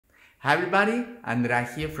Hi everybody, Andrea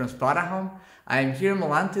here from Spotahome. I'm here in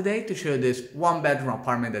Milan today to show you this one-bedroom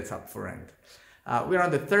apartment that's up for rent. We're on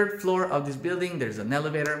the third floor of this building. There's an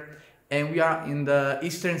elevator, and we are in the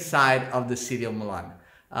eastern side of the city of Milan.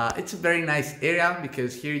 It's a very nice area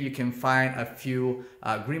because here you can find a few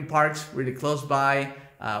green parks really close by.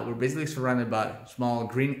 We're basically surrounded by small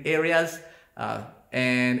green areas,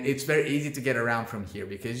 and it's very easy to get around from here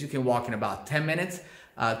because you can walk in about 10 minutes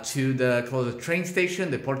to the closest train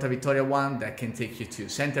station, the Porta Vittoria one that can take you to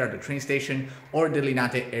center of the train station or the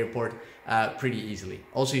Linate airport pretty easily.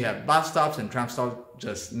 Also, you have bus stops and tram stops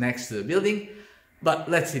just next to the building. But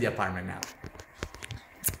let's see the apartment now.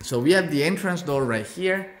 So we have the entrance door right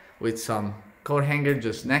here with some coat hanger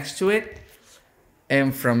just next to it.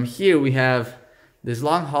 And from here we have this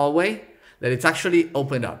long hallway that it's actually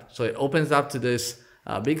opened up. So it opens up to this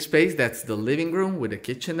big space. That's the living room with a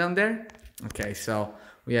kitchen down there. Okay, so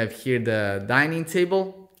we have here the dining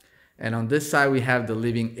table, and on this side we have the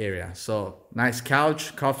living area. So nice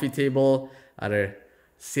couch, coffee table, other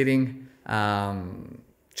sitting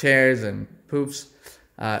chairs and poofs.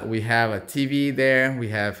 We have a TV there. We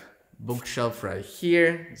have bookshelf right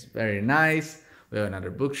here. It's very nice. We have another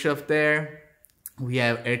bookshelf there. We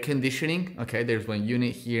have air conditioning. Okay, there's one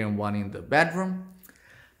unit here and one in the bedroom.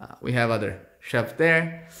 We have other shelf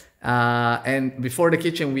there. And before the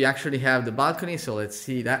kitchen, we actually have the balcony. So let's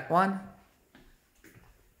see that one.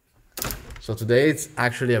 So today it's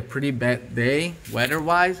actually a pretty bad day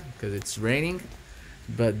weather-wise because it's raining.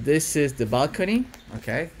 But this is the balcony.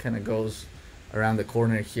 Okay, kind of goes around the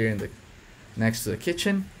corner here in the next to the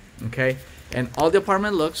kitchen. Okay, and all the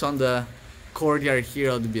apartment looks on the courtyard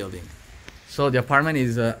here of the building. So the apartment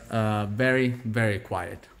is very, very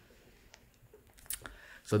quiet.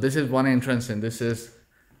 So this is one entrance and this is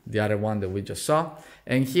the other one that we just saw.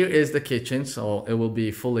 And here is the kitchen. So it will be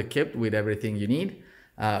fully equipped with everything you need.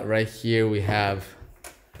 Right here we have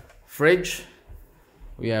fridge.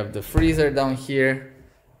 We have the freezer down here,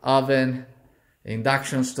 oven,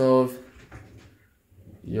 induction stove.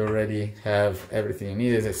 You already have everything you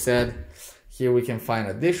need, as I said. Here we can find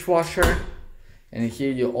a dishwasher. And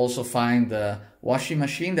here you also find the washing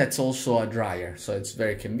machine that's also a dryer. So it's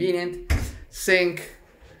very convenient. Sink,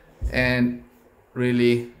 and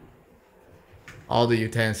really all the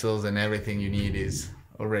utensils and everything you need is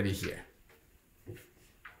already here.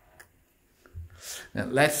 Now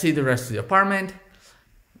let's see the rest of the apartment.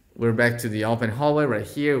 We're back to the open hallway right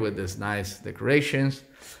here with this nice decorations.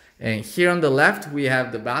 And here on the left we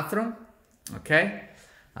have the bathroom. Okay,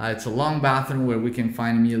 it's a long bathroom where we can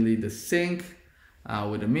find immediately the sink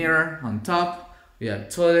with a mirror on top. We have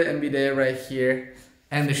toilet and bidet right here,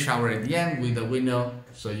 and the shower at the end with a window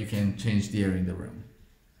so you can change the air in the room.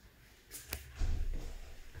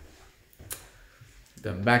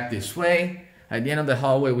 Then back this way, at the end of the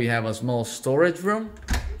hallway we have a small storage room.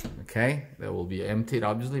 Okay, that will be emptied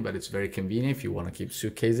obviously, but it's very convenient if you want to keep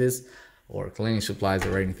suitcases or cleaning supplies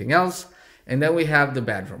or anything else. And then we have the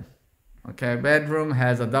bedroom. Okay, bedroom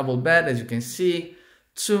has a double bed, as you can see,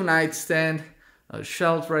 2 nightstand, a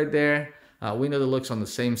shelf right there, a window that looks on the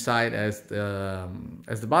same side as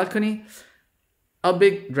the balcony, a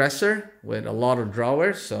big dresser with a lot of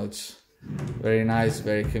drawers, so it's very nice,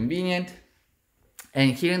 very convenient.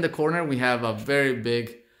 And here in the corner we have a very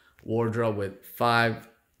big wardrobe with 5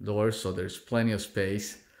 doors, so there's plenty of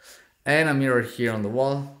space, and a mirror here on the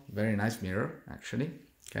wall. Very nice mirror actually.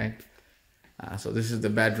 Okay, so this is the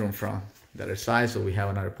bedroom from the other side, so we have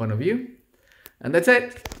another point of view, and that's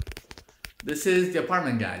it. This is the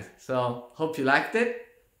apartment, guys. So hope you liked it,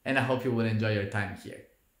 and I hope you will enjoy your time here.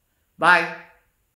 Bye.